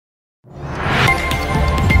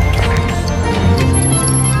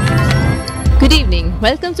Good evening.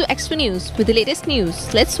 Welcome to EXPO News with the latest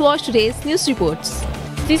news. Let's watch today's news reports.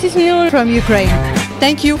 This is Neil from Ukraine.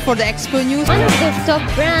 Thank you for the EXPO News. One of the top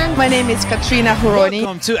brands. My name is Katrina Horoni.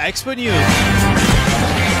 Welcome to EXPO News.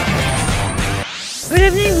 Good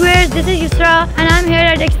evening, viewers. This is Yusra and I'm here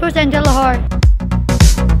at Expo Center Lahore.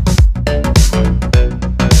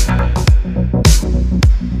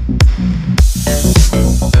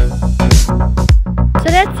 So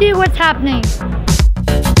let's see what's happening.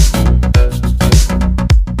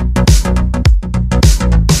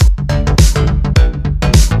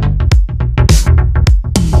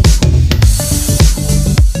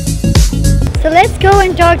 So let's go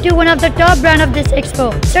and talk to one of the top brand of this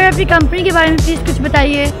expo. Sir, अपनी company के बारे में please कुछ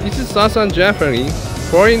बताइए. This is Sasan Jafari,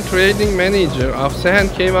 foreign trading manager of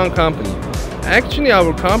SAHAND KEIVAN company. Actually,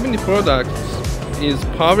 our company products is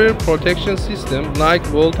power protection system like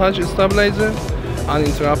voltage stabilizer,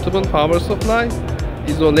 uninterruptible power supply,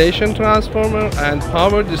 isolation transformer, and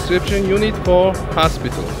power distribution unit for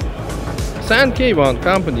hospitals. SAHAND KEIVAN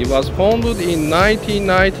company was founded in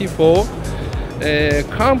 1994. A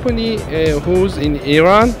company who's in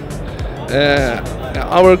Iran.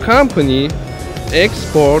 Our company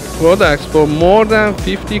export products for more than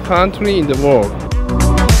 50 countries in the world.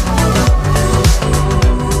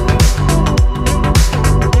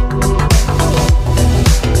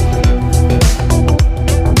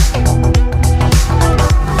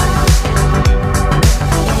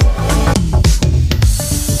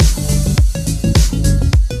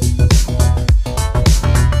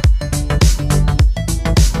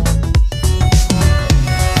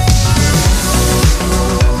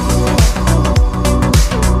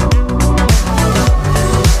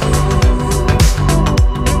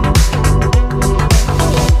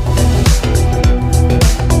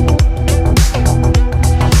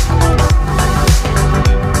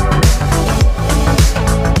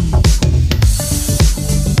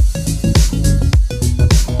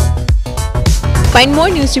 Find more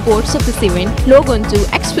news reports of this event, log on to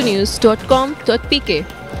exponews.com.pk.